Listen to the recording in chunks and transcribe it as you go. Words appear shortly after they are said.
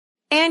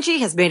Angie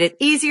has made it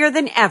easier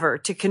than ever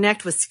to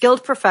connect with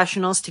skilled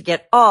professionals to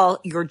get all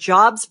your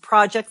jobs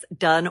projects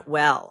done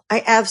well.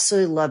 I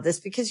absolutely love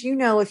this because,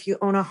 if you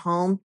own a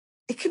home,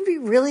 it can be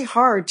really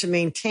hard to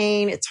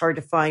maintain. It's hard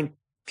to find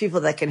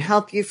people that can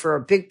help you for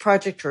a big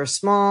project or a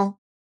small.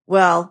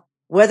 Well,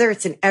 whether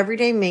it's in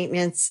everyday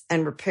maintenance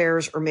and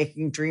repairs or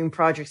making dream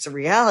projects a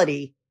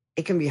reality,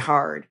 it can be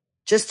hard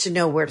just to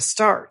know where to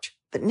start.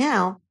 But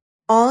now,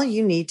 all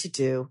you need to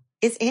do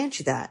is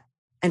Angie that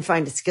and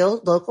find a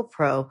skilled local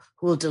pro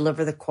who will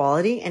deliver the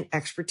quality and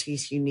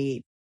expertise you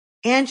need.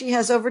 Angie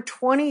has over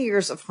 20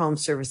 years of home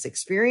service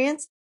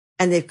experience,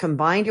 and they've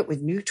combined it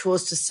with new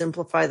tools to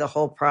simplify the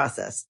whole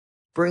process.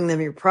 Bring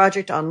them your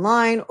project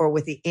online or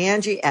with the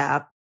Angie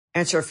app,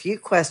 answer a few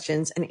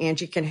questions, and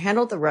Angie can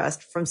handle the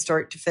rest from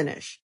start to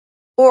finish.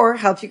 Or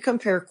help you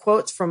compare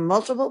quotes from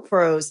multiple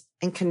pros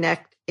and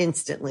connect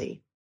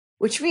instantly,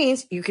 which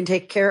means you can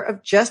take care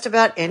of just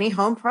about any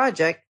home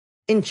project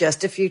in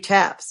just a few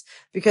taps.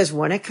 Because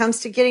when it comes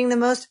to getting the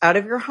most out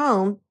of your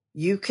home,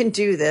 you can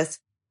do this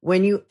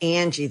when you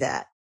Angie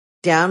that.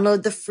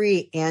 Download the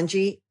free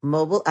Angie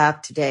mobile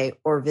app today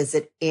or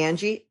visit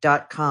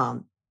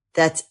Angie.com.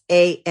 That's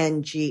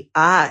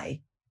ANGI.com.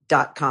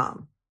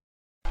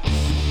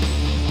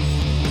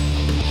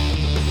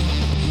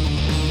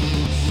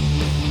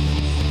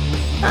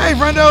 Hey,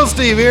 friendo,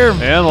 Steve here.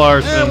 And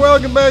Larson. And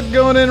welcome back to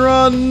Going In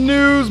Raw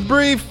News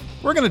Brief.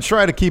 We're going to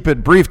try to keep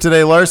it brief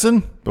today,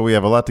 Larson, but we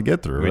have a lot to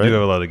get through, We do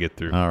have a lot to get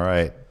through. All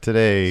right.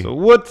 Today. So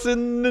what's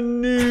in the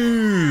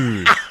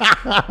news?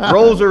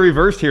 Roles are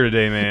reversed here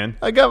today, man.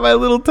 I got my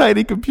little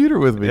tiny computer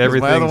with me.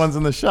 My other one's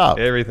in the shop.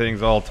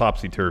 Everything's all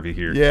topsy-turvy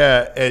here.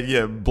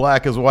 Yeah,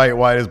 black is white,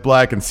 white is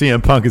black, and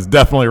CM Punk is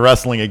definitely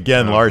wrestling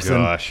again, Larson.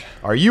 Gosh.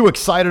 Are you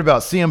excited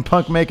about CM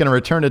Punk making a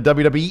return to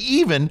WWE,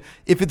 even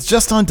if it's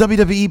just on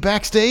WWE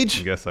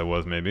Backstage? I guess I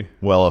was, maybe.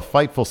 Well, if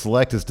Fightful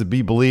Select is to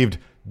be believed,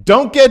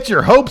 don't get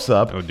your hopes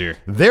up. Oh, dear.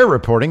 They're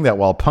reporting that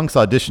while Punk's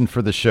audition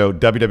for the show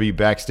WWE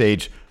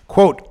Backstage,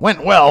 quote,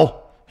 went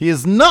well, he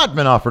has not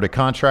been offered a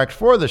contract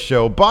for the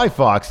show by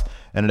Fox,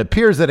 and it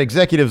appears that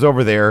executives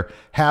over there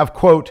have,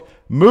 quote,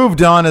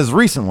 moved on as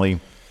recently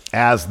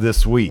as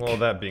this week. Well,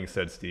 that being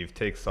said, Steve,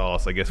 take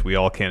solace. I guess we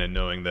all can in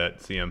knowing that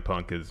CM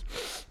Punk is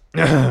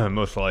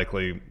most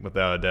likely,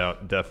 without a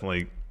doubt,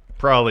 definitely,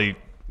 probably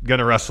going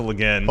to wrestle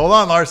again. Hold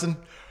on, Larson.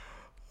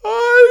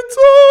 I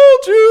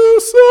told you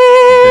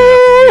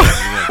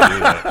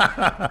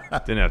so.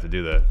 Didn't have to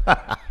do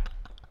that.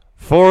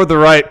 For the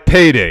right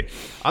payday.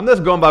 I'm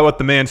just going by what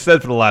the man said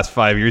for the last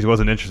 5 years. He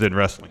wasn't interested in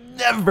wrestling.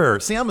 Never.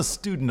 See, I'm a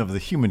student of the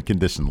human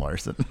condition,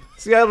 Larson.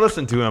 See, I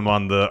listened to him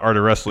on the Art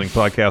of Wrestling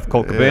podcast,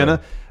 Colt Cabana.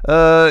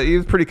 He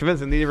was pretty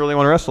convincing that he didn't really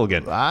want to wrestle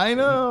again. I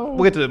know.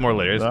 We'll get to it more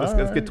later.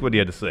 Let's get to what he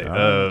had to say.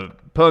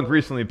 Punk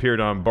recently appeared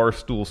on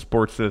Barstool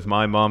Sports'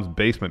 My Mom's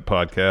Basement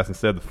podcast and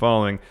said the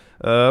following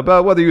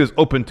about whether he was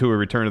open to a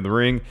return to the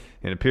ring.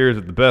 And it appears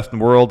that the best in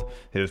the world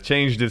has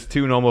changed his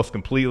tune almost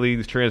completely.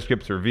 These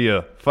transcripts are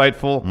via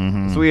Fightful.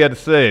 Mm-hmm. So he had to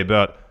say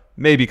about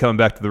maybe coming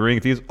back to the ring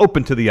if he's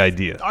open to the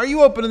idea. Are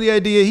you open to the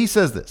idea? He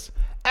says this.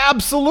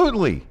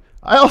 Absolutely.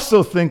 I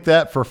also think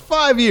that for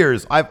 5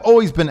 years, I've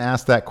always been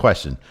asked that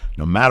question.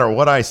 No matter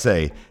what I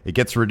say, it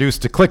gets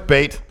reduced to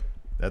clickbait.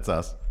 That's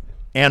us.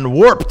 And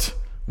warped.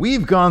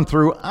 We've gone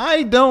through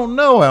I don't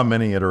know how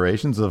many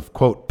iterations of,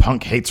 quote,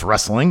 Punk hates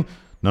wrestling.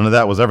 None of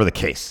that was ever the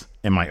case.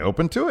 Am I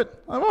open to it?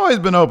 I've always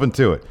been open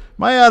to it.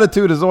 My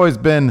attitude has always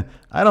been,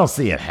 I don't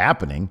see it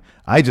happening.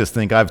 I just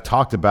think I've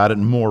talked about it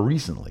more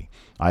recently.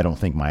 I don't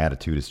think my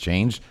attitude has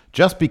changed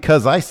just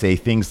because I say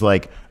things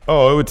like,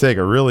 oh, it would take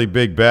a really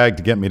big bag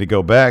to get me to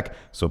go back,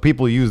 so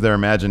people use their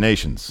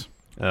imaginations.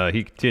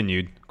 He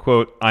continued,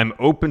 quote, I'm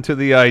open to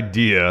the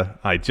idea.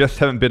 I just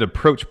haven't been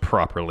approached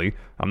properly.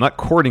 I'm not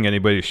courting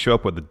anybody to show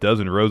up with a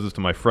dozen roses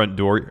to my front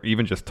door.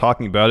 Even just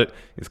talking about it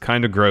is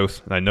kind of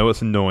gross, and I know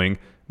it's annoying.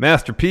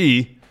 Master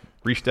P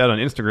reached out on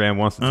Instagram,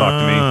 wants to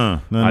talk to me.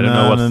 I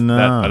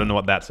don't know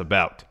what that's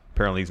about.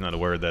 Apparently, he's not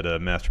aware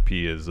that Master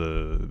P is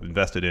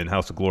invested in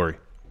House of Glory.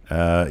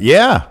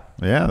 Yeah,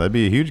 that'd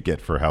be a huge get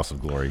for House of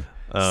Glory.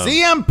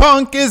 CM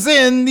Punk is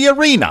in the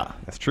arena.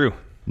 That's true.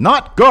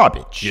 Not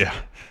garbage. Yeah.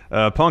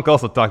 Punk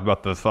also talked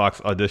about the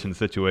Fox audition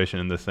situation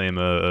in the same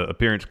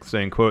appearance,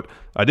 saying, quote,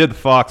 I did the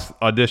Fox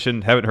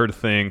audition, haven't heard a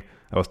thing.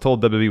 I was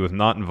told WWE was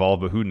not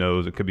involved, but who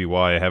knows? It could be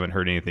why I haven't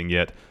heard anything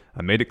yet.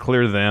 I made it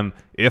clear to them,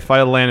 if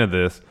I landed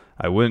this,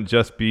 it wouldn't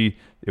just be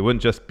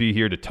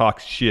here to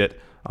talk shit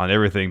on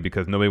everything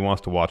because nobody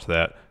wants to watch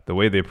that. The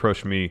way they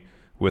approached me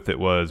with it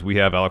was, we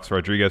have Alex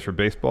Rodriguez for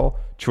baseball,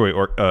 Troy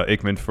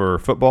Aikman for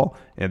football,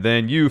 and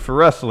then you for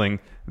wrestling.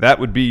 That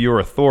would be your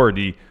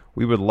authority.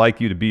 We would like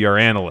you to be our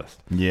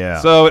analyst. Yeah.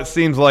 So it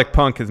seems like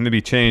Punk has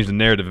maybe changed the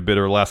narrative a bit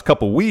over the last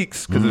couple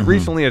weeks, because as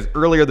recently as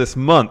earlier this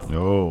month,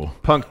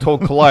 Punk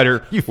told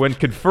Collider when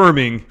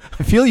confirming.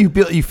 I feel you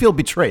feel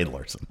betrayed,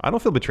 Larson. I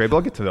don't feel betrayed, but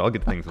I'll get to that. I'll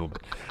get to things a little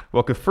bit.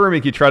 Well,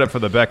 confirming he tried it for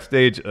the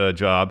backstage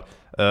job.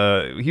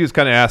 He was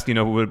kind of asked,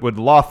 would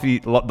the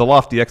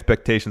lofty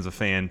expectations of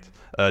fans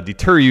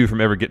deter you from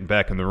ever getting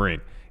back in the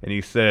ring? And he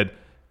said,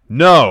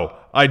 no,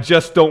 I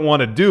just don't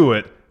want to do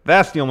it.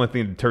 That's the only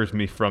thing that deters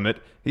me from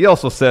it. He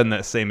also said in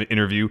that same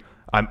interview,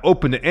 I'm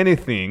open to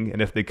anything,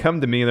 and if they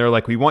come to me and they're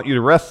like, we want you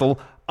to wrestle,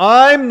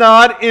 I'm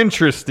not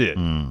interested.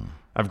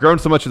 I've grown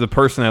so much as a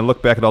person, I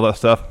look back at all that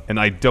stuff, and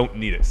I don't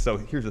need it. So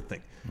here's the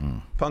thing.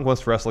 Punk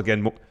wants to wrestle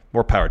again,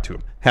 more power to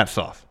him. Hats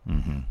off.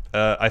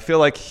 I feel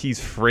like he's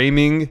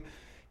framing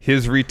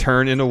his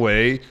return in a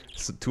way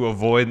to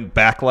avoid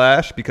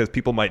backlash, because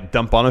people might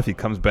dump on him if he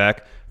comes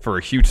back for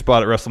a huge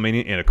spot at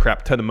WrestleMania and a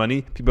crap ton of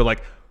money. People are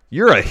like,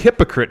 you're a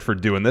hypocrite for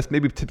doing this,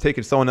 maybe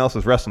taking someone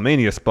else's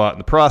WrestleMania spot in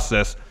the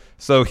process.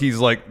 So he's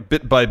like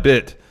bit by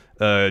bit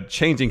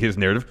changing his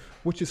narrative,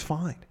 which is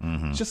fine.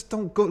 Just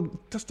don't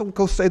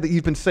go say that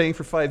you've been saying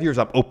for 5 years,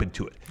 I'm open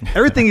to it.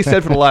 Everything he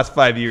said for the last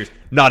 5 years,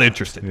 not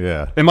interested.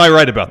 Yeah. Am I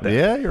right about that?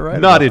 Yeah, you're right.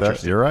 Not about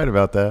interested. That. You're right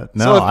about that.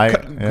 No,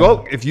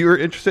 so if you're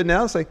interested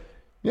now, say,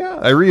 yeah,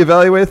 I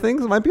reevaluated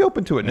things. I might be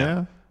open to it now.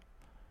 Yeah.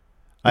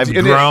 I've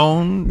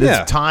grown.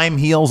 This time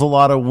heals a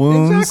lot of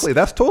wounds. Exactly.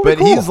 That's totally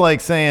cool. But he's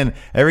like saying,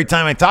 every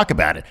time I talk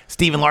about it,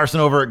 Steven Larson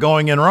over at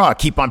Going In Raw,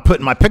 keep on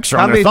putting my picture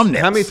on their thumbnails.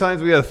 How many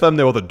times we had a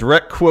thumbnail with a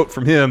direct quote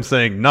from him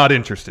saying, not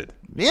interested?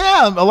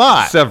 Yeah, a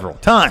lot. Several.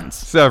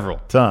 Tons.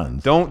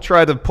 Don't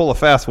try to pull a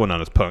fast one on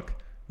us, punk.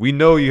 We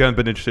know you haven't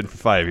been interested for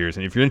 5 years.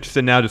 And if you're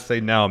interested now, just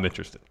say, now I'm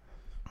interested.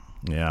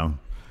 Yeah.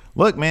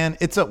 Look, man,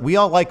 we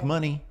all like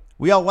money.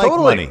 We all like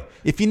money.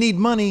 If you need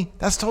money,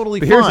 that's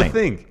totally fine. Here's the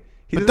thing.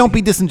 But don't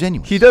be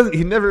disingenuous.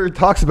 He never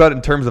talks about it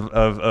in terms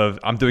of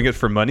I'm doing it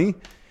for money.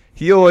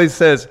 He always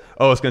says,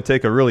 oh, it's going to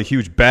take a really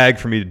huge bag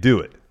for me to do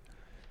it.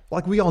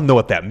 Like, we all know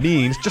what that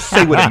means. Just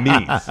say what it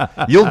means.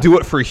 You'll do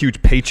it for a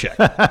huge paycheck.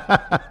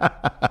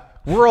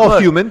 We're all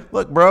human.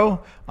 Look,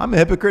 bro, I'm a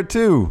hypocrite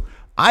too.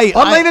 I'm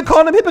not even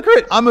calling him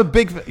hypocrite.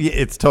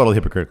 It's totally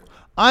hypocritical.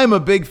 I'm a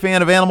big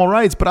fan of animal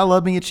rights, but I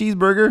love me a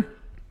cheeseburger.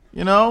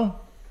 You know?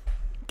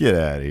 Get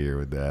out of here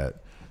with that.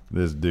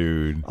 This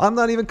dude. I'm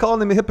not even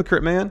calling him a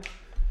hypocrite, man.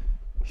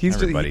 He's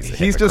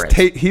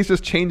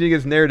just changing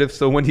his narrative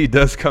so when he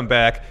does come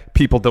back,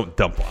 people don't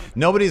dump on him.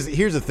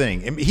 Here's the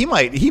thing. He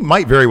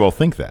might very well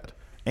think that.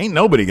 Ain't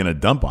nobody going to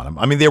dump on him.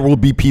 I mean, there will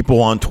be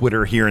people on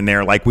Twitter here and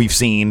there, like we've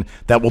seen,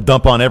 that will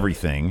dump on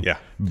everything. Yeah.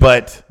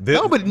 But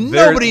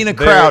nobody in a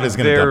crowd is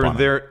going to dump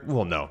on him.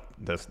 Well, no,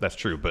 that's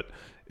true. But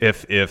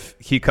if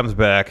he comes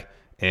back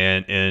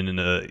and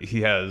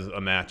he has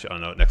a match on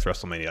next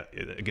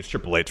WrestleMania against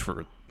Triple H,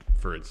 for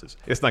instance,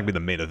 it's not going to be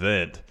the main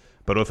event,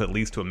 but with at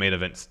least to a main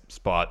event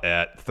spot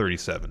at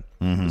 37.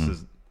 This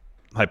is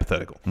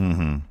hypothetical.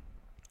 And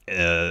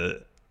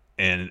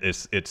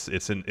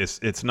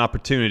it's an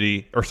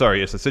opportunity, or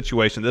sorry, it's a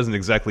situation that doesn't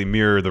exactly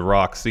mirror the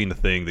Rock Cena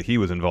thing that he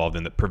was involved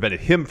in that prevented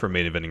him from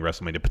main eventing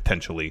WrestleMania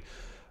potentially,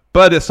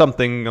 but it's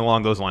something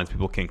along those lines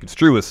people can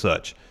construe as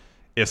such.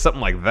 If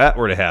something like that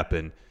were to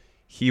happen,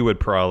 he would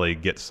probably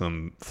get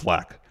some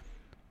flack.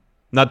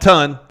 Not a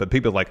ton, but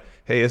people are like,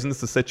 hey, isn't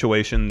this a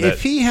situation that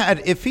if he had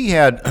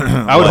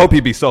I would hope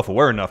he'd be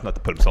self-aware enough not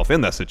to put himself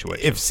in that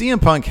situation. If CM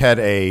Punk had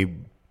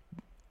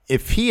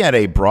if he had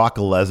a Brock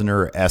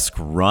Lesnar-esque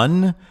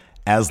run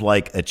as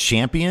like a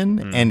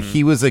champion, and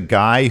he was a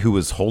guy who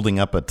was holding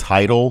up a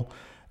title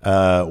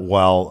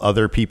while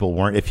other people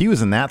weren't, if he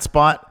was in that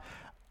spot,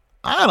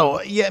 I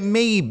don't. Yeah,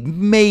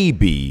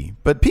 maybe.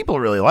 But people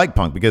really like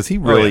Punk because he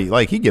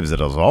really he gives it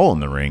us all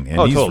in the ring,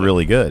 and he's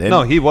really good.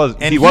 And, he was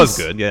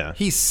good. Yeah,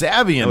 he's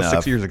savvy enough.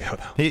 6 years ago.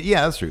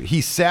 Yeah, that's true.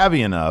 He's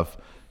savvy enough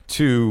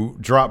to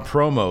drop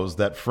promos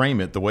that frame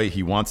it the way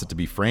he wants it to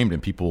be framed,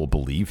 and people will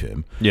believe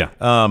him. Yeah.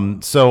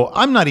 So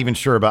I'm not even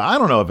sure about. I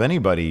don't know if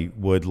anybody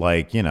would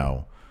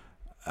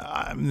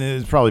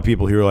there's probably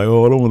people who are like,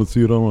 oh, I don't want to see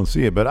it. I don't want to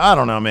see it. But I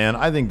don't know, man.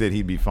 I think that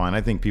he'd be fine.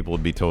 I think people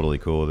would be totally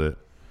cool with it.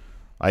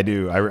 I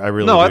do. I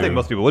really do. I think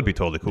most people would be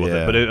totally cool with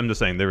it. But I'm just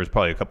saying there was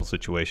probably a couple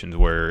situations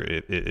where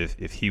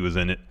if he was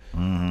in it,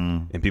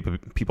 and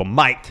people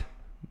might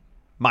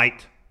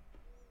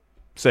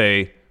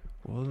say,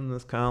 wasn't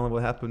this kind of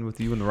what happened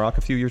with you and The Rock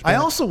a few years back? I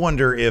also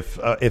wonder if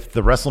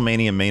the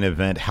WrestleMania main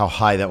event, how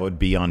high that would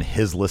be on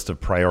his list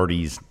of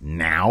priorities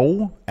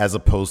now as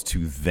opposed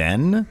to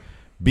then.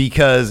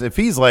 Because if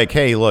he's like,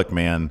 hey, look,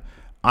 man,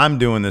 I'm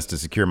doing this to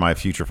secure my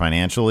future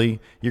financially,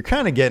 you're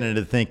kind of getting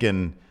into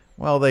thinking,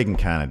 well, they can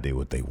kind of do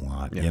what they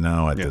want,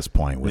 at this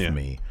point with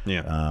me.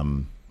 Yeah.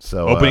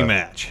 So opening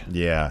match.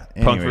 Yeah.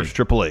 Punk versus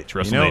Triple H,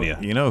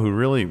 WrestleMania. You know who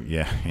really?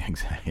 Yeah.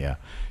 Exactly. Yeah.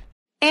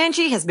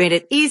 Angie has made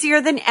it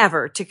easier than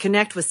ever to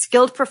connect with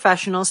skilled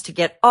professionals to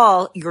get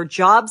all your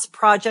jobs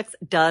projects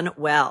done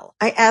well.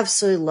 I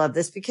absolutely love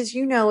this because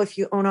if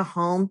you own a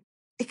home,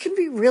 it can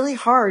be really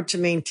hard to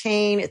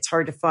maintain. It's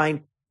hard to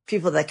find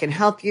people that can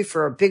help you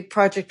for a big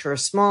project or a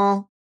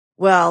small.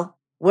 Well,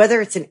 whether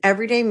it's in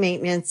everyday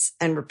maintenance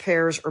and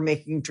repairs or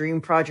making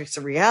dream projects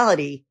a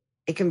reality,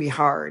 it can be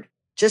hard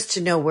just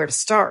to know where to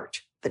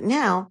start. But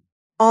now,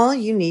 all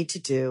you need to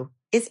do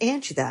is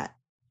Angie that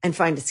and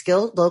find a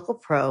skilled local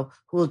pro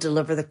who will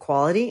deliver the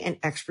quality and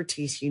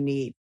expertise you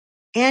need.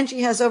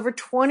 Angie has over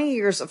 20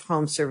 years of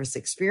home service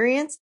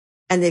experience,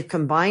 and they've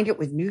combined it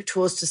with new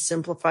tools to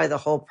simplify the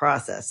whole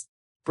process.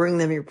 Bring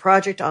them your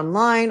project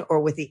online or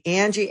with the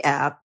Angie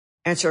app,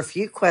 Answer a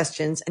few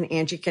questions, and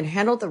Angie can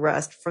handle the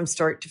rest from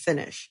start to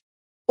finish.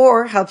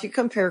 Or help you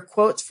compare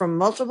quotes from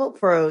multiple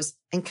pros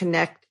and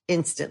connect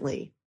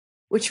instantly.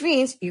 Which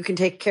means you can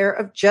take care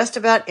of just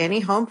about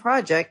any home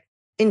project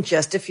in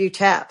just a few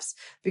taps.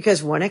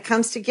 Because when it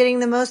comes to getting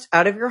the most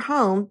out of your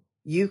home,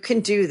 you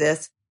can do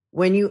this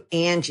when you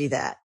Angie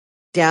that.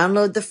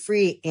 Download the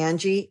free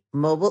Angie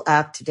mobile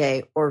app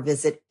today or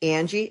visit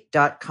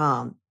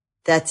Angie.com.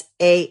 That's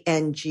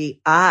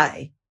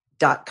ANGI.com.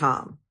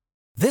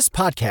 This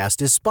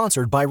podcast is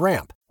sponsored by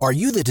Ramp. Are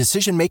you the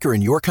decision maker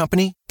in your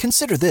company?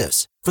 Consider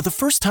this. For the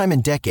first time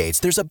in decades,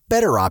 there's a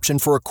better option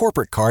for a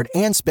corporate card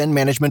and spend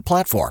management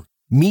platform.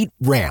 Meet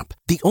Ramp,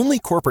 the only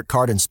corporate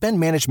card and spend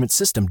management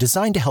system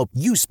designed to help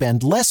you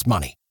spend less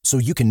money so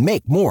you can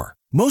make more.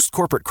 Most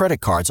corporate credit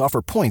cards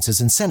offer points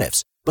as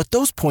incentives, but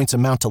those points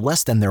amount to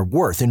less than their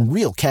worth in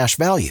real cash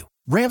value.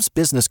 Ramp's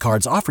business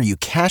cards offer you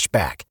cash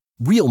back,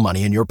 real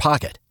money in your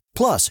pocket.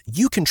 Plus,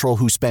 you control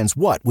who spends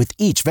what with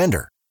each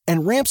vendor.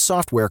 And Ramp's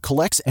software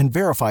collects and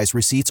verifies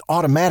receipts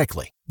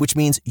automatically, which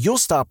means you'll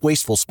stop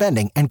wasteful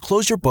spending and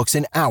close your books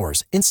in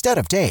hours instead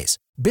of days.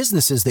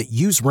 Businesses that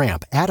use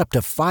Ramp add up to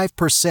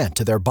 5%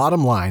 to their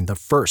bottom line the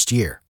first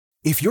year.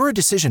 If you're a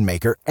decision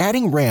maker,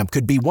 adding Ramp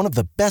could be one of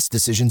the best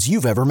decisions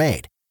you've ever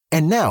made.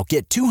 And now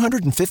get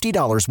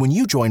 $250 when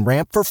you join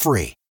Ramp for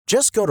free.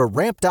 Just go to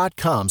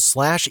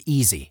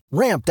ramp.com/easy.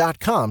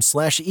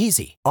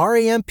 Ramp.com/easy.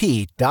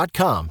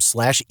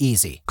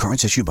 RAMP.com/easy.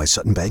 Cards issued by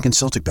Sutton Bank and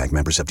Celtic Bank,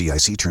 members of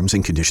FDIC. Terms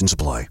and conditions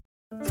apply.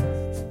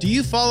 Do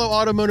you follow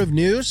automotive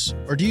news?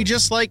 Or do you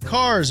just like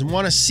cars and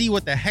want to see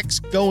what the heck's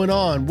going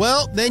on?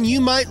 Well, then you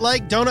might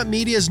like Donut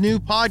Media's new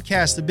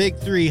podcast, The Big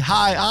Three.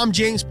 Hi, I'm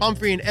James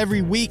Pumphrey, and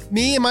every week,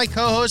 me and my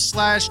co-host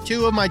 /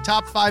 two of my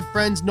top 5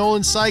 friends,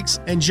 Nolan Sykes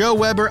and Joe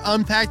Weber,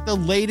 unpack the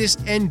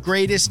latest and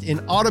greatest in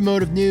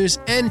automotive news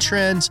and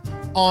trends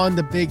on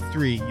The Big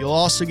Three. You'll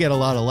also get a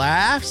lot of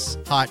laughs,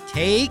 hot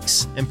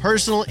takes, and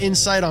personal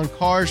insight on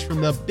cars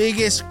from the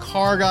biggest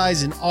car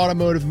guys in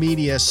automotive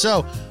media.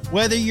 So,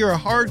 whether you're a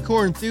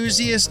hardcore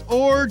enthusiast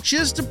or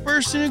just a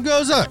person who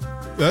goes,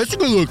 that's a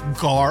good-looking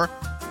car,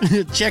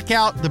 check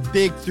out The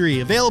Big Three,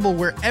 available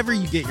wherever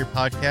you get your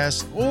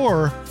podcasts,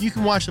 or you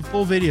can watch the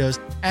full videos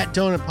at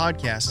Donut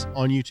Podcasts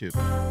on YouTube.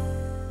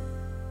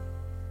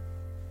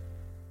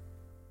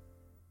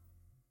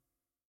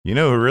 You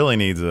know who really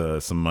needs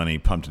some money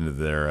pumped into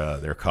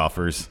their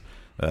coffers?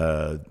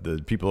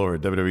 The people over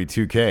at WWE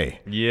 2K.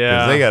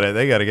 Yeah. Because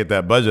they gotta get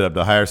that budget up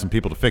to hire some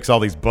people to fix all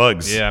these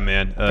bugs. Yeah,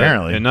 man.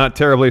 Apparently. And not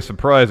terribly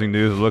surprising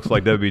news, it looks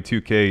like WWE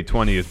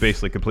 2K20 is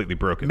basically completely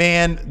broken.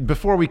 Man,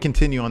 before we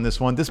continue on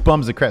this one, this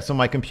bums the crap. So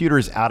my computer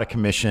is out of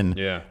commission.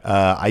 Yeah.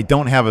 I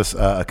don't have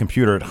a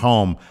computer at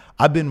home.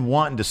 I've been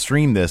wanting to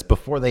stream this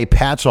before they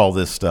patch all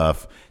this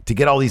stuff to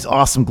get all these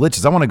awesome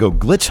glitches. I want to go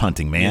glitch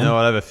hunting, man. You know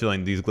what? I have a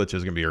feeling these glitches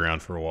are going to be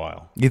around for a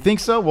while. You think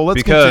so? Well,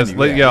 let's continue.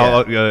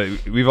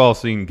 Because we've all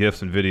seen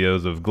GIFs and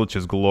videos of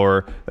glitches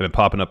galore that have been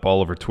popping up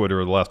all over Twitter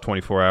over the last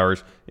 24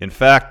 hours. In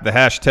fact, the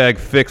hashtag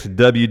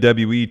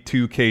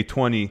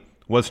 #FixWWE2K20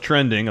 was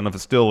trending. I don't know if it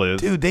still is.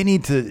 Dude, they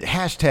need to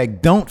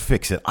hashtag don't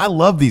fix it. I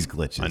love these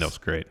glitches. I know, it's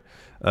great.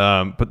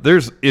 But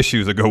there's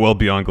issues that go well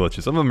beyond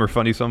glitches. Some of them are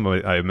funny. Some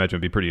of them I imagine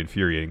would be pretty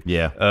infuriating.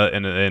 Yeah.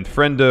 And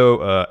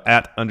friendo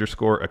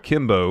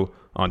 @_akimbo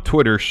on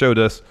Twitter pointed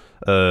us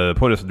in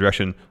the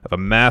direction of a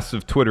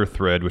massive Twitter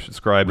thread which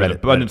describes an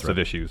abundance of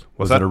issues.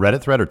 Was that a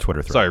Reddit thread or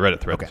Twitter thread? Sorry,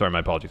 Reddit thread. Okay. Sorry, my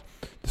apologies.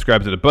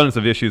 Describes an abundance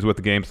of issues with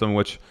the game, some of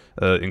which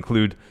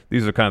include,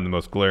 these are kind of the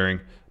most glaring,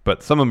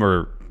 but some of them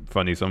are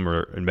funny, some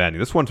are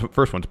maddening.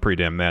 First one's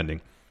pretty damn maddening,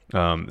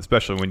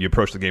 especially when you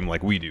approach the game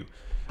like we do.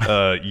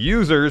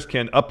 Users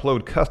can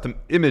upload custom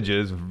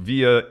images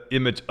via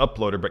image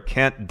uploader, but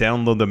can't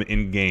download them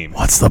in-game.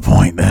 What's the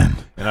point then?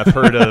 And I've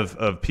heard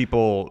of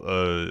people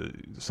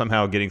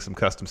somehow getting some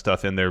custom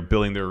stuff in there,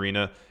 building their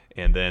arena,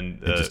 and then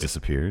it just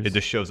disappears. It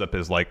just shows up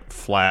as like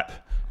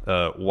flat,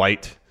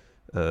 white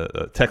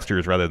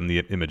textures rather than the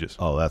images.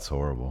 Oh, that's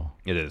horrible.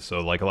 It is.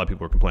 So like a lot of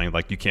people are complaining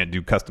like you can't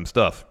do custom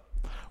stuff.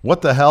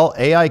 What the hell?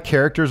 AI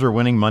characters are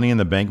winning Money in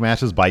the Bank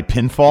matches by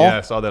pinfall? Yeah,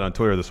 I saw that on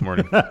Twitter this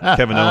morning.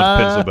 Kevin Owens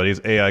pinned somebody's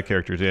AI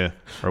characters, are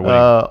winning.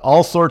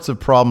 All sorts of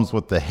problems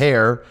with the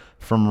hair,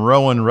 from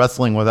Rowan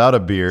wrestling without a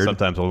beard.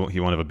 Sometimes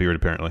he won't have a beard,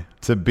 apparently.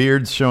 To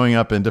beards showing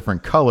up in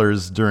different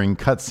colors during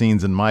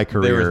cutscenes in my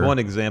career. There was one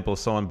example.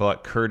 Someone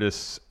bought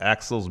Curtis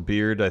Axel's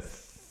beard, I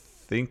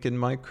think, in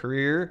my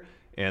career.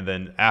 And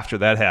then after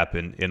that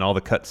happened, in all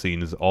the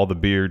cutscenes, all the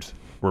beards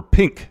were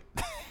pink.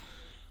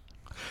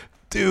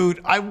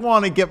 Dude, I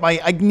want to get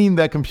I need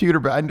that computer,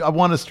 but I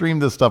want to stream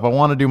this stuff. I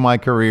want to do my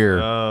career.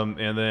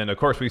 And then, of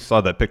course, we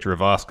saw that picture of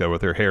Asuka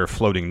with her hair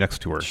floating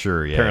next to her.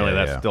 Sure, yeah. Apparently,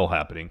 that's still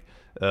happening.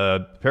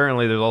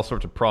 Apparently, there's all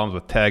sorts of problems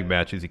with tag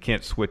matches. You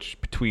can't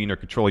switch between or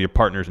control your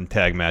partners in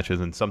tag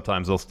matches, and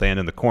sometimes they'll stand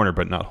in the corner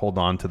but not hold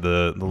on to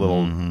the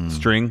little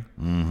string.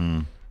 Mm-hmm.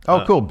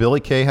 Oh, cool.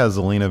 Billy Kay has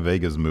Zelina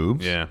Vega's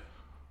moves. Yeah.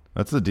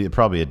 That's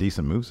probably a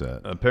decent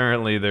moveset.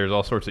 Apparently, there's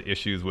all sorts of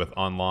issues with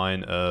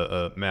online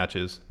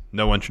matches.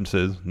 No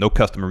entrances, no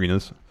custom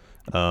arenas.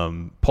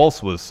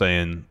 Pulse was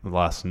saying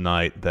last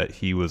night that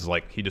he was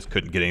he just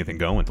couldn't get anything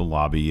going. The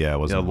lobby,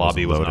 was not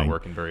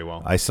working very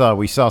well.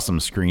 We saw some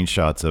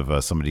screenshots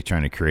of somebody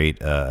trying to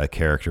create a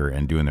character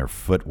and doing their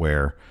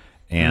footwear,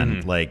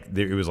 and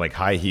it was like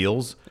high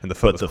heels, and the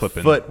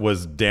foot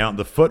was down.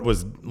 The foot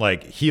was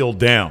like heel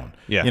down.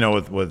 Yeah,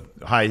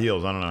 with high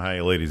heels. I don't know how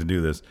you ladies do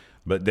this,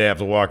 but they have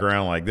to walk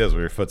around like this,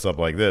 with your foot's up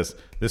like this.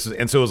 So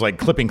it was like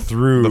clipping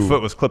through. The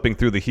foot was clipping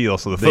through the heel,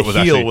 so the foot was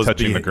actually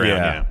touching the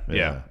ground.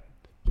 Yeah.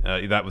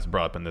 That was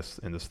brought up in this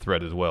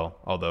thread as well,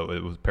 although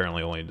it was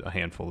apparently only a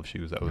handful of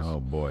shoes. That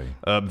was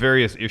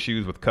various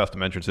issues with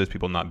custom entrances,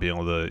 people not being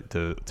able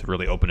to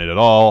really open it at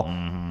all.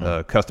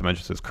 Custom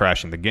entrances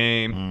crashing the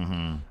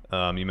game.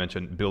 You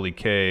mentioned Billy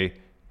Kay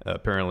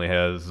apparently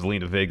has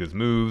Zelina Vega's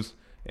moves,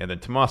 and then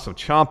Tommaso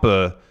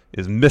Ciampa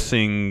is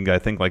missing, I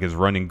think, like his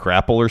running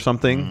grapple or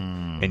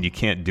something, and you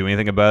can't do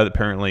anything about it.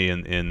 Apparently,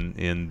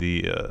 in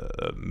the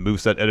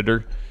moveset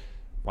editor,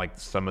 like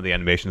some of the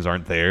animations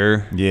aren't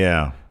there.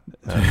 Yeah.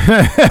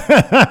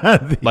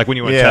 Like when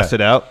you want to test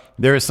it out.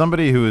 There is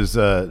somebody who is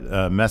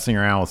messing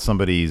around with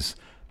somebody's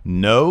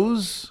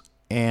nose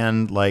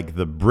and like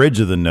the bridge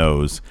of the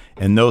nose,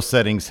 and those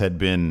settings had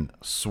been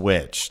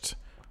switched.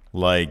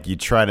 Like you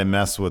try to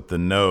mess with the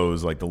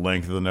nose, like the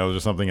length of the nose or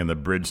something, and the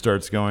bridge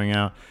starts going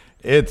out.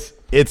 It's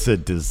a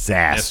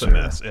disaster.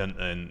 It's a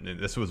mess, and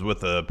this was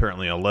with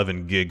apparently an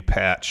 11 gig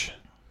patch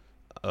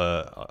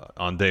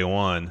on day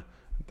one.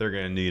 They're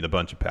going to need a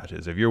bunch of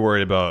patches. If you're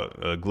worried about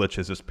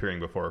glitches disappearing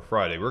before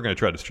Friday, we're going to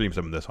try to stream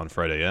some of this on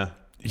Friday, yeah?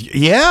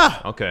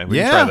 Yeah. Okay, we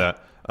can try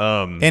that.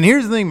 And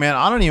here's the thing, man.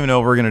 I don't even know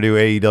if we're going to do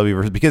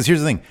AEW because here's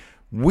the thing.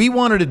 We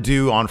wanted to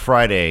do on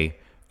Friday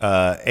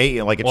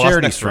a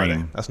charity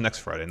stream. That's next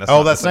Friday.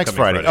 That's next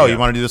Friday. Oh, you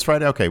want to do this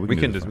Friday? Okay, we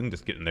can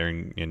just get in there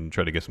and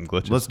try to get some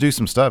glitches. Let's do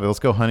some stuff. Let's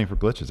go hunting for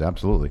glitches.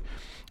 Absolutely.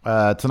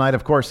 Tonight,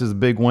 of course, is a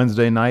big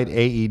Wednesday night.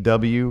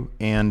 AEW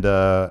and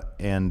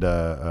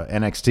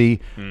NXT.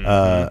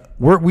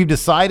 We've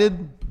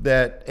decided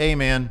that, hey,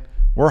 man,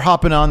 we're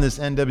hopping on this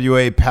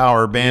NWA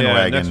Power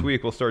bandwagon. Yeah, next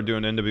week we'll start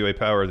doing NWA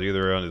Power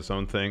either on its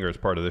own thing or as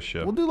part of this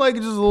show. We'll do like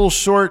just a little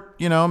short,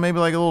 maybe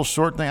like a little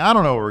short thing. I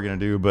don't know what we're gonna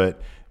do,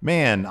 but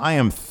man, I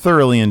am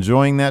thoroughly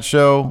enjoying that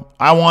show.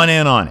 I want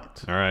in on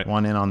it. All right,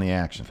 want in on the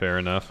action. Fair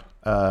enough.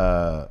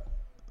 So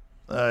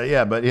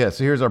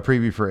here's our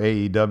preview for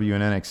AEW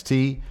and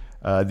NXT.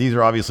 These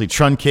are obviously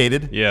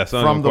truncated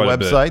from the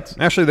websites.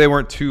 Actually, they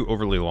weren't too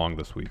overly long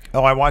this week.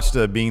 Oh, I watched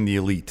Being the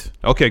Elite.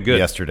 Okay, good.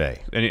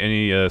 Yesterday.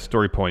 Any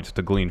story points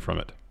to glean from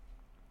it?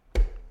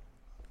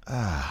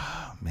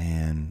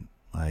 Man,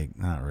 like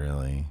not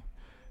really.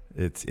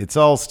 It's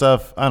all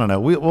stuff. I don't know.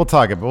 We'll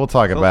talk about it. We'll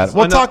talk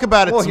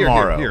about it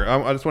tomorrow. Here.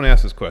 I just want to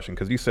ask this question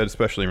because you said,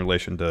 especially in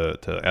relation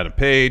to Adam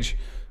Page,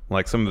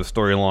 like some of the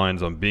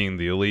storylines on Being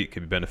the Elite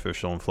could be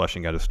beneficial in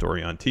fleshing out a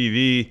story on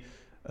TV.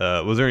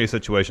 Was there any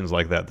situations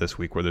like that this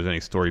week where there's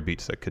any story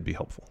beats that could be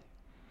helpful?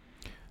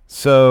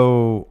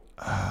 So,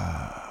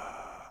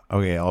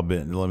 okay,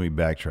 let me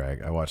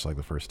backtrack. I watched like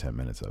the first 10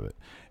 minutes of it,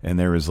 and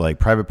there was like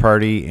Private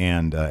Party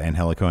and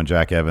Angelico and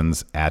Jack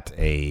Evans at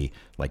a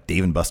like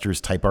Dave and Buster's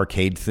type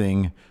arcade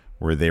thing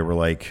where they were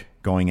like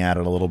going at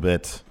it a little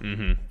bit.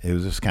 Mm-hmm. It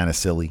was just kind of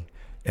silly.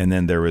 And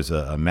then there was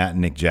a Matt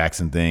and Nick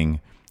Jackson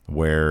thing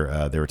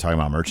where they were talking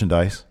about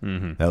merchandise.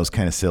 Mm-hmm. That was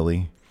kind of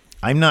silly.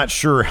 I'm not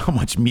sure how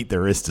much meat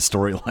there is to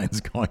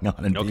storylines going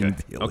on in Being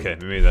the Elite. Okay,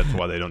 maybe that's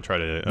why they don't try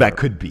to... That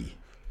could be.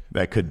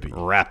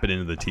 Wrap it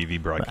into the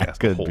TV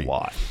broadcast a whole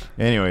lot.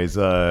 Anyways,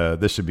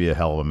 this should be a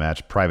hell of a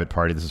match. Private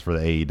Party, this is for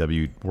the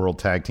AEW World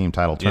Tag Team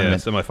Title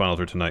Tournament. Yeah, semifinals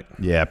are tonight.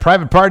 Yeah,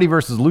 Private Party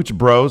versus Lucha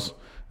Bros.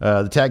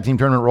 The tag team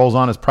tournament rolls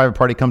on as Private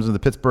Party comes into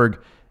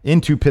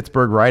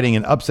Pittsburgh riding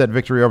an upset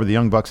victory over the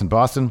Young Bucks in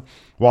Boston,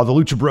 while the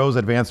Lucha Bros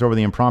advance over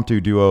the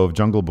impromptu duo of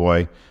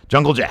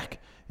Jungle Jack,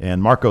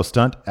 and Marco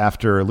Stunt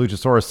after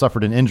Luchasaurus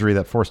suffered an injury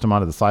that forced him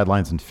onto the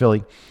sidelines in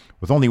Philly.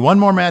 With only one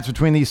more match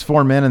between these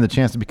four men and the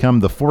chance to become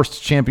the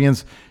forced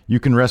champions, you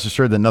can rest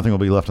assured that nothing will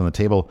be left on the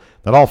table,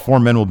 that all four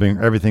men will bring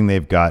everything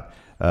they've got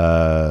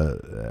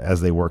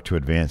as they work to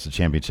advance the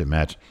championship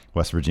match.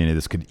 West Virginia,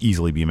 this could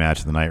easily be a match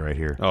of the night right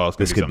here.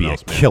 This could be a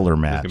killer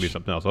match. This could be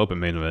something else. Open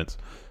main events.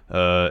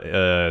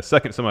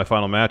 Second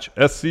semifinal match,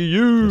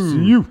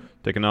 SCU.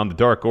 Taking on the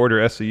Dark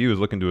Order. SCU is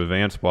looking to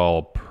advance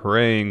while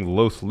praying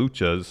Los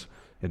Luchas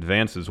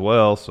advance as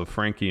well, so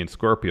Frankie and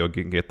Scorpio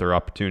can get their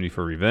opportunity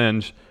for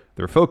revenge.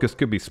 Their focus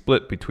could be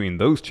split between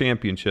those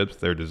championships,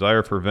 their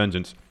desire for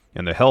vengeance,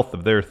 and the health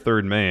of their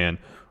third man,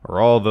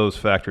 or all those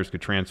factors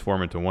could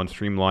transform into one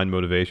streamlined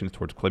motivations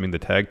towards claiming the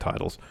tag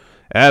titles.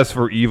 As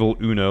for Evil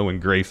Uno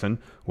and Grayson,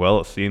 well,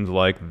 it seems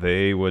like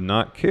they would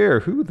not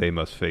care who they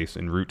must face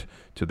en route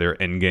to their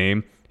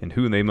endgame and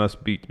who they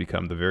must beat to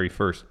become the very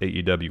first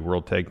AEW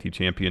World Tag Team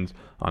Champions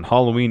on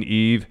Halloween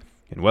Eve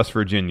in West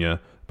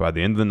Virginia. By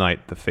the end of the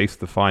night, the face of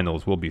the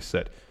finals will be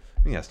set.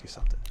 Let me ask you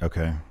something.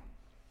 Okay.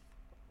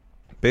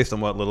 Based on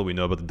what little we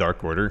know about the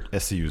Dark Order,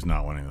 SCU is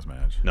not winning this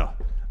match. No.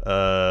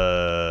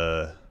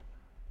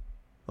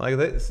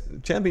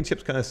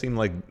 Championships kind of seem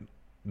like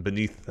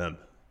beneath them.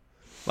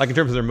 Like in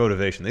terms of their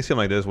motivation, they seem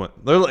like they're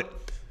like,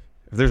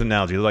 if there's an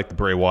analogy, they're like the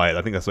Bray Wyatt.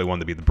 I think that's what they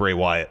wanted to be, the Bray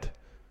Wyatt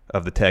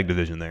of the tag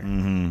division there.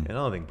 And I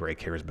don't think Bray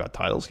cares about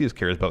titles. He just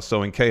cares about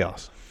sowing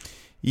chaos.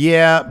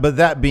 Yeah, but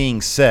that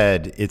being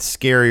said, it's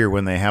scarier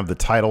when they have the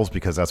titles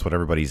because that's what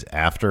everybody's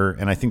after.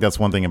 And I think that's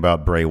one thing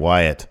about Bray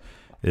Wyatt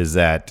is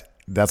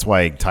that's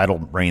why title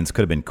reigns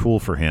could have been cool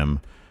for him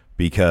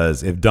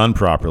because if done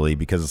properly,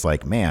 because it's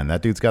like, man,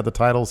 that dude's got the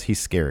titles. He's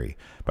scary.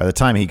 By the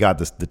time he got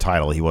the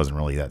title, he wasn't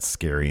really that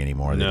scary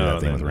anymore. They did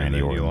that thing with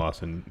Randy Orton. He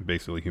lost in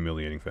basically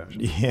humiliating fashion.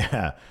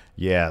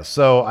 Yeah.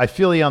 So I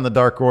feel you on the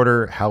Dark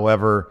Order.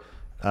 However,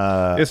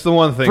 it's the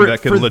one thing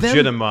that could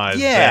legitimize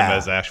them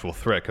as actual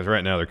threat because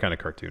right now they're kind of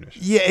cartoonish.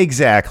 Yeah,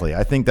 exactly.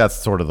 I think that's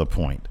sort of the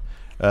point.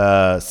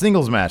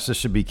 Singles match. This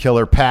should be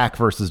killer. Pac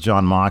versus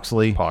John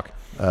Moxley. Pac.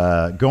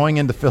 Going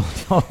into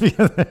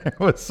Philadelphia, there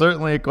was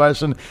certainly a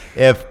question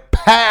if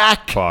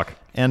Pac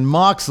and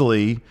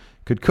Moxley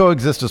could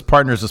coexist as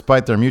partners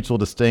despite their mutual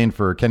disdain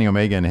for Kenny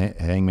Omega and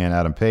Hangman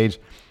Adam Page.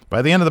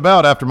 By the end of the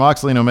bout, after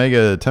Moxley and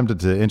Omega attempted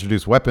to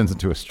introduce weapons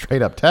into a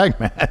straight-up tag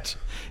match,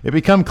 it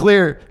became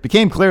clear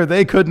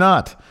they could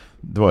not.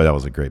 Boy, that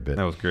was a great bit.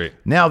 That was great.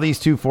 Now these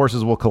two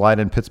forces will collide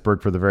in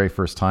Pittsburgh for the very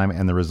first time,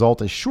 and the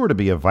result is sure to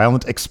be a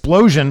violent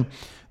explosion.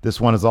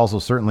 This one is also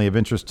certainly of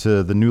interest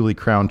to the newly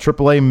crowned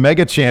AAA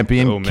Mega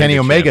Champion, Kenny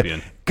Omega.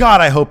 Champion. God,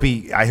 I hope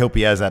he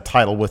has that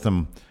title with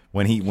him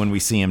when we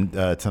see him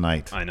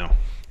tonight. I know.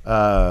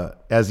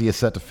 As he is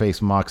set to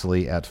face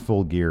Moxley at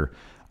Full Gear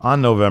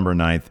on November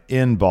 9th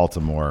in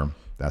Baltimore.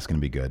 That's going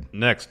to be good.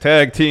 Next,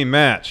 tag team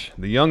match.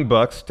 The Young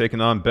Bucks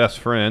taking on Best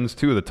Friends.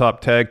 Two of the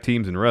top tag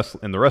teams in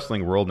the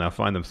wrestling world now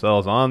find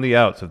themselves on the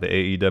outs of the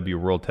AEW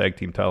World Tag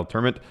Team Title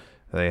Tournament.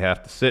 They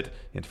have to sit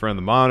in front of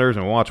the monitors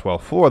and watch while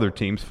four other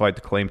teams fight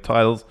to claim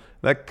titles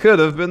that could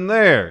have been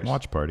theirs.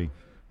 Watch party.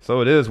 So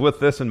it is with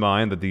this in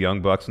mind that the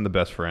Young Bucks and the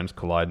Best Friends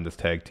collide in this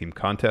tag team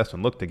contest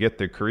and look to get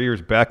their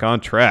careers back on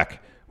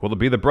track. Will it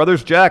be the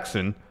brothers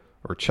Jackson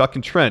or Chuck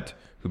and Trent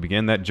who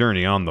began that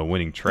journey on the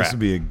winning track? This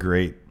would be a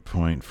great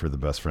point for the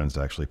Best Friends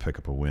to actually pick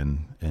up a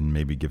win and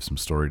maybe give some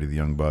story to the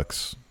Young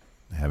Bucks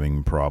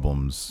having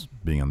problems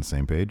being on the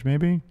same page,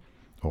 maybe?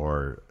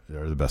 Or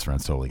are the Best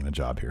Friends totally going to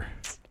job here?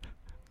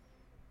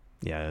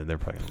 Yeah, they're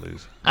probably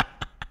going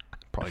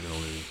to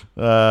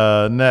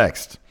lose.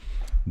 Next,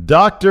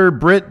 Dr.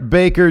 Britt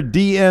Baker,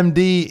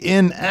 DMD,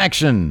 in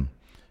action.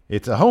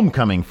 It's a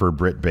homecoming for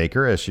Britt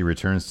Baker as she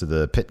returns to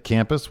the Pitt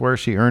campus where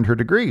she earned her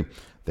degree,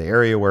 the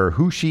area where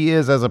who she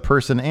is as a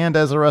person and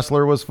as a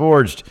wrestler was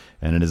forged,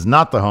 and it is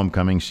not the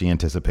homecoming she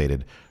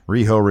anticipated.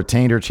 Riho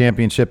retained her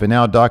championship, and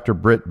now Dr.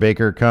 Britt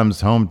Baker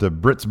comes home to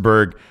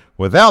Britsburg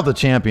without the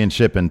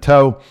championship in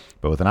tow,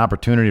 but with an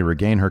opportunity to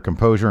regain her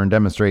composure and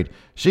demonstrate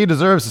she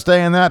deserves to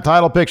stay in that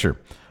title picture.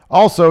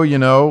 Also,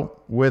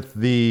 with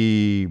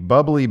the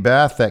bubbly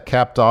bath that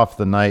capped off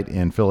the night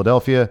in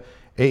Philadelphia,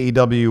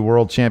 AEW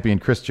World Champion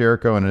Chris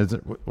Jericho, and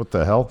what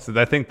the hell? So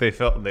I think they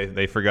felt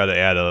they forgot to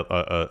add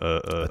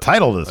a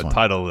title to this one.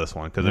 Title to this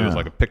one because it was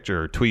like a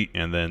picture or tweet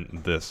and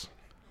then this.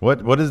 How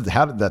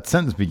did that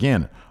sentence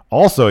begin?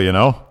 Also,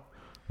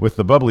 with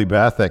the bubbly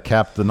bath that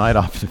capped the night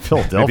off in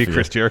Philadelphia. Maybe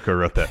Chris Jericho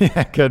wrote that.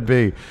 Yeah, could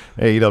be.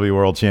 AEW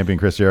World Champion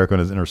Chris Jericho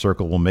and his inner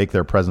circle will make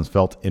their presence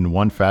felt in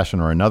one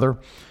fashion or another.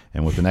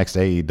 And with the next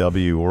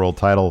AEW World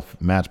Title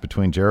match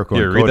between Jericho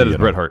and Cody. Read that as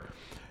Bret Hart.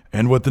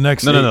 And with the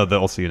next... No,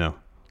 also,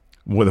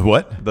 With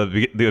what? The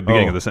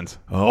beginning of the sentence.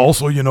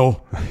 Also, Yeah.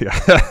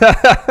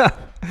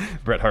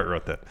 Bret Hart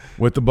wrote that.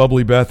 With the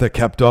bubbly bath that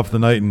capped off the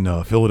night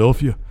in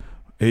Philadelphia,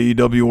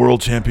 AEW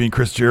World Champion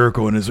Chris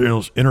Jericho and his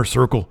inner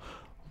circle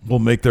will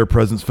make their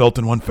presence felt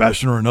in one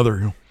fashion or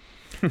another.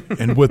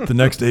 And with the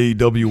next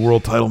AEW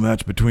World Title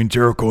match between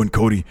Jericho and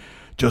Cody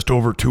just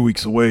over 2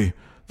 weeks away,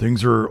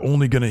 things are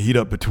only going to heat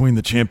up between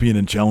the champion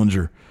and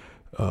challenger.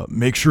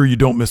 Make sure you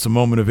don't miss a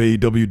moment of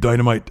AEW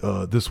Dynamite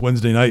this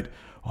Wednesday night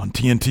on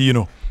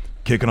TNT,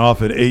 kicking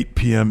off at 8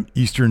 p.m.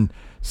 Eastern,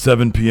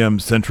 7 p.m.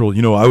 Central.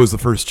 I was the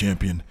first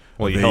champion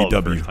of held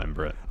AEW. the first time,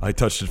 Brett. I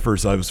touched it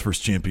first. I was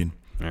first champion.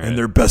 All and right.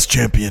 their best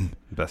champion.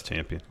 Best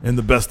champion. And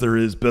the best there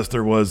is, best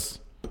there was,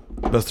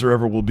 best there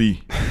ever will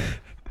be.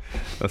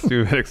 Let's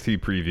do NXT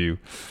preview.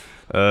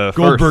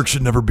 Goldberg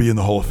should never be in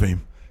the Hall of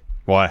Fame.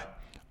 Why?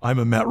 I'm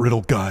a Matt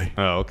Riddle guy.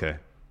 Oh, okay.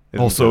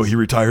 He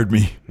retired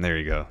me. There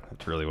you go.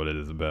 That's really what it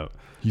is about.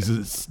 He's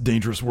a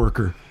dangerous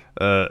worker.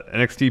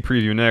 NXT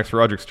preview next.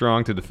 Roderick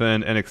Strong to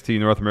defend NXT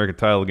North American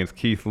title against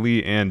Keith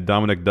Lee and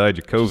Dominik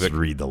Dijakovic. Just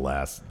read the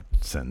last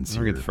sentence.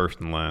 I'll read the first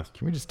and last.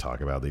 Can we just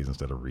talk about these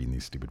instead of reading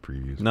these stupid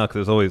previews? No,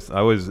 because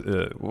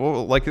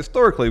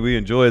historically we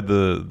enjoyed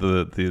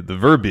the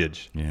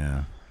verbiage.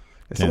 Yeah.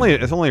 It's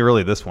only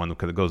really this one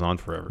because it goes on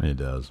forever. It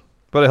does.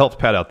 But it helps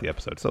pad out the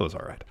episode, so it was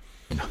all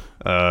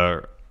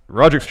right.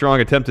 Roderick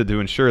Strong attempted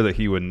to ensure that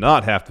he would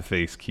not have to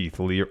face Keith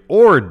Lee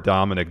or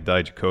Dominik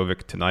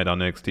Dijakovic tonight on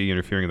NXT,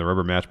 interfering in the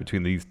rubber match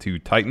between these two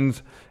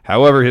titans.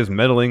 However, his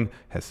meddling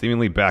has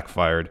seemingly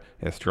backfired,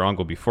 as Strong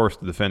will be forced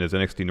to defend his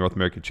NXT North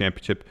American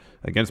Championship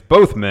against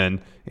both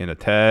men in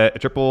a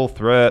triple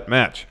threat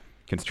match.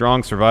 Can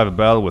Strong survive a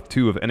battle with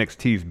two of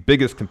NXT's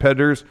biggest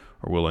competitors,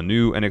 or will a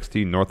new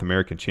NXT North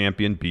American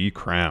champion be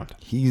crowned?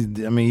 He's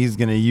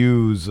going to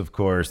use, of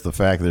course, the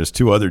fact that there's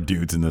two other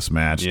dudes in this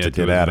match to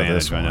get out of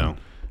this one. I know.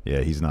 Yeah,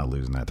 he's not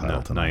losing that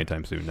title tonight. Not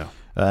anytime soon,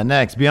 no.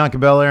 Next, Bianca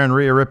Belair and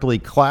Rhea Ripley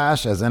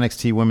clash as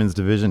NXT Women's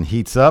Division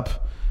heats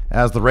up.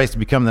 As the race to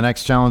become the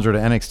next challenger to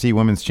NXT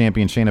Women's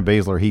Champion Shayna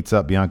Baszler heats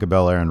up, Bianca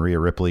Belair and Rhea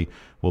Ripley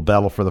will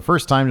battle for the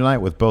first time tonight,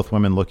 with both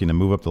women looking to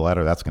move up the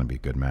ladder. That's going to be a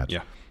good match.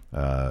 Yeah.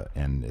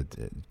 And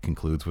it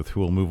concludes with who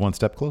will move one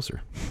step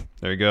closer.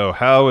 There you go.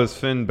 How is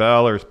Finn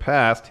Balor's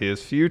past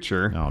his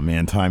future? Oh,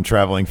 man,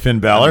 time-traveling Finn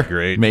Balor.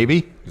 Great.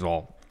 Maybe. He's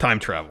all time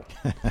travel.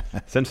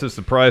 Since his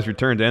surprise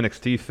return to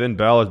NXT, Finn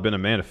Balor has been a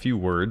man of few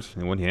words,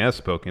 and when he has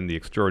spoken, the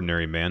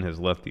extraordinary man has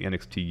left the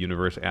NXT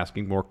universe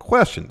asking more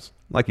questions,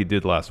 like he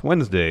did last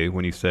Wednesday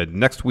when he said,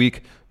 "Next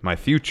week, my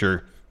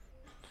future,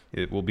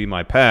 it will be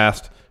my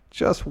past."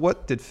 Just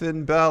what did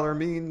Finn Balor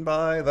mean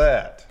by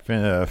that?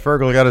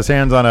 Fergal got his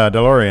hands on a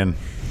DeLorean.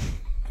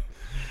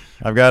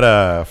 I've got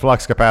a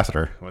flux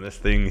capacitor. When this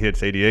thing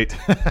hits 88.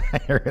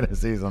 You're going to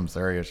see some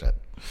serious shit.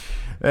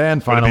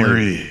 And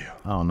finally,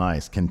 oh,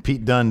 nice. Can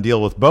Pete Dunne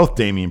deal with both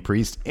Damian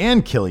Priest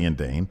and Killian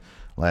Dane?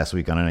 Last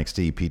week on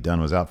NXT, Pete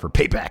Dunne was out for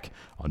payback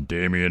on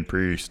Damian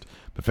Priest,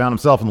 but found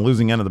himself in the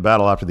losing end of the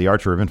battle after the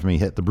Archer of Infamy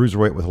hit the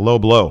Bruiserweight with a low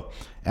blow.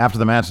 After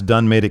the match,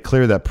 Dunne made it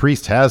clear that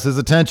Priest has his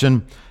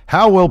attention.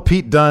 How will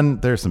Pete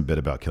Dunne... There's some bit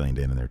about Killian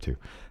Dane in there, too.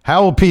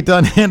 How will Pete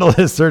Dunne handle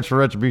his search for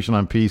retribution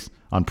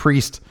on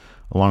Priest,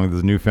 along with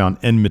his newfound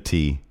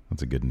enmity?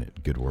 That's a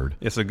good word.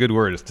 It's a good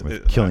word.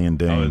 With Killian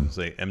Dane. I would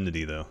say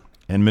enmity, though.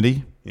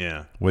 Enmity?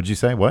 Yeah. What'd you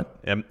say? What?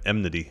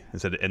 Enmity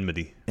instead of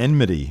enmity.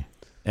 Enmity.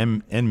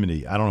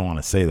 Enmity. I don't want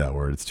to say that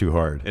word. It's too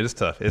hard. It is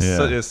tough.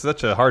 It's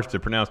such a hard to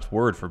pronounce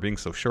word for being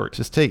so short.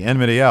 Just take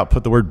enmity out.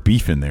 Put the word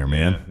beef in there,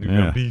 man.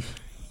 Yeah. Beef.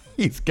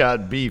 He's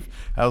got beef.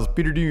 How's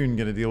Peter Dune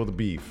going to deal with the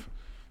beef?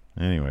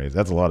 Anyways,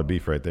 that's a lot of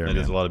beef right there. It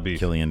is a lot of beef.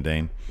 Killian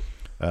Dane.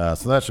 So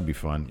that should be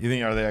fun. You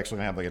think, are they actually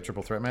going to have like a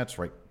triple threat match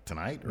right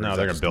tonight? No,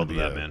 they're going to build to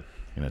that, man.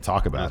 Going to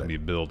talk about it. It's going to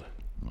be build.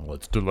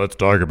 Let's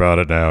talk about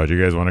it now. Do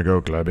you guys want to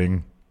go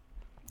clubbing?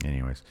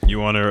 Anyways. You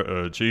want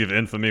to achieve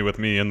infamy with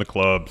me in the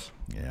clubs.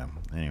 Yeah.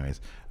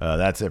 Anyways,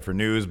 that's it for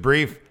News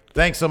Brief.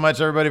 Thanks so much,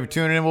 everybody, for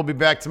tuning in. We'll be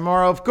back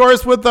tomorrow, of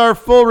course, with our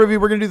full review.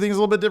 We're going to do things a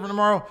little bit different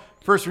tomorrow.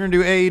 First, we're going to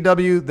do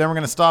AEW. Then we're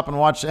going to stop and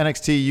watch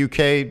NXT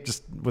UK,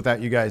 just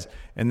without you guys.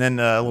 And then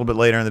a little bit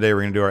later in the day,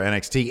 we're going to do our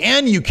NXT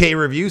and UK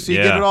review, so you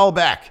get it all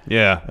back.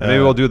 Yeah.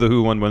 Maybe we'll do the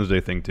Who Won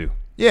Wednesday thing, too.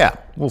 Yeah.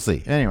 We'll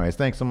see. Anyways,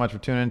 thanks so much for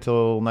tuning in.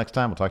 Until next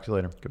time, we'll talk to you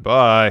later.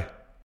 Goodbye.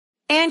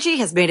 Angie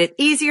has made it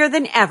easier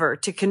than ever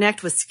to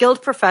connect with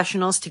skilled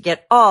professionals to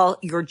get all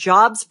your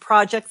jobs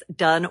projects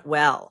done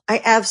well.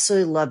 I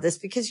absolutely love this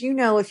because, you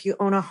know, if you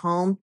own a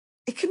home,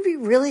 it can be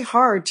really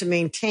hard to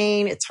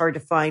maintain. It's hard to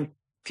find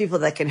people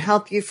that can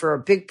help you for a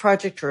big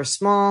project or a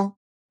small.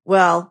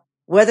 Well,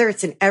 whether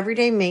it's in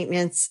everyday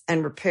maintenance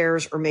and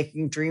repairs or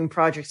making dream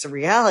projects a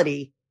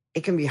reality,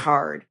 it can be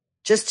hard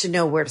just to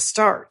know where to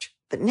start.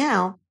 But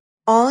now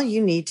all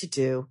you need to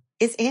do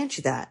is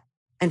Angie that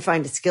and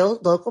find a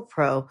skilled local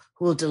pro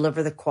who will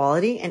deliver the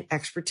quality and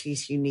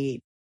expertise you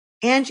need.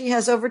 Angie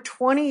has over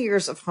 20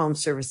 years of home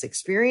service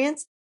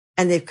experience,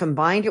 and they've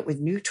combined it with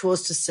new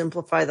tools to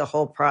simplify the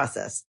whole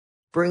process.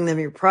 Bring them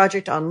your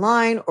project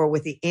online or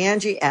with the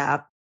Angie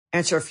app,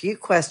 answer a few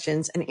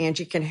questions, and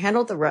Angie can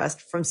handle the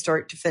rest from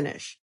start to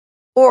finish.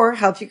 Or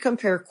help you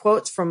compare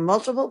quotes from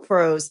multiple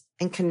pros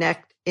and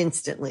connect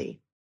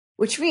instantly,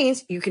 which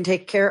means you can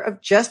take care of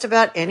just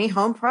about any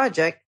home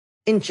project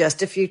in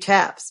just a few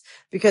taps.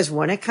 Because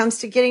when it comes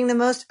to getting the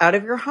most out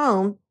of your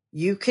home,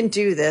 you can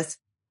do this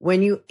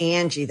when you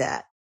Angie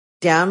that.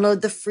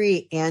 Download the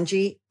free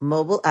Angie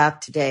mobile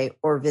app today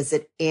or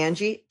visit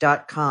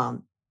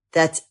Angie.com.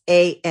 That's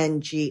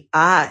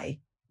ANGI.com.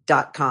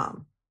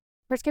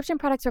 Prescription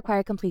products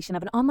require completion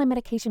of an online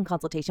medication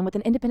consultation with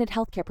an independent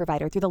healthcare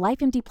provider through the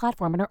LifeMD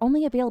platform and are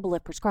only available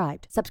if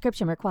prescribed.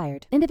 Subscription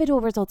required.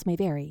 Individual results may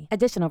vary.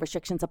 Additional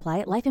restrictions apply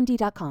at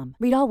lifemd.com.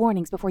 Read all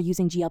warnings before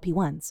using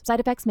GLP-1s. Side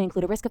effects may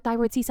include a risk of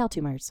thyroid C-cell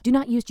tumors. Do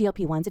not use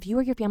GLP-1s if you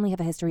or your family have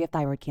a history of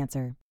thyroid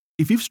cancer.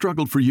 If you've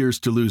struggled for years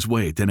to lose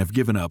weight and have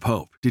given up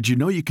hope, did you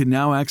know you can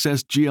now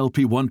access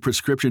GLP-1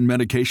 prescription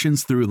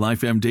medications through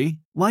LifeMD?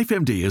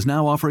 LifeMD is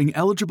now offering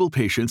eligible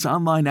patients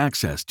online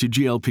access to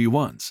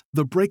GLP-1s,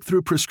 the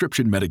breakthrough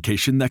prescription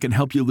medication that can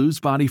help you lose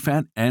body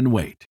fat and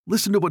weight.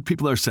 Listen to what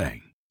people are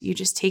saying. You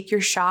just take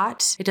your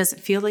shot. It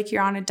doesn't feel like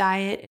you're on a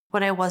diet.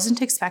 What I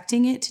wasn't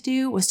expecting it to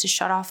do was to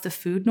shut off the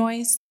food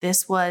noise.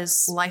 This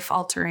was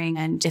life-altering,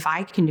 and if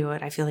I can do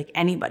it, I feel like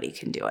anybody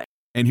can do it.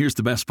 And here's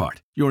the best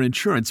part. Your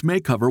insurance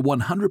may cover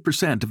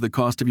 100% of the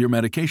cost of your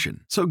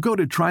medication. So go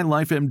to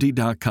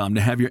TryLifeMD.com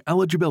to have your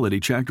eligibility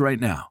checked right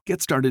now.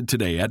 Get started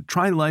today at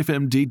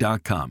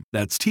TryLifeMD.com.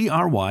 That's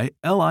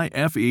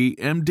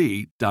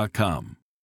TryLifeMD.com.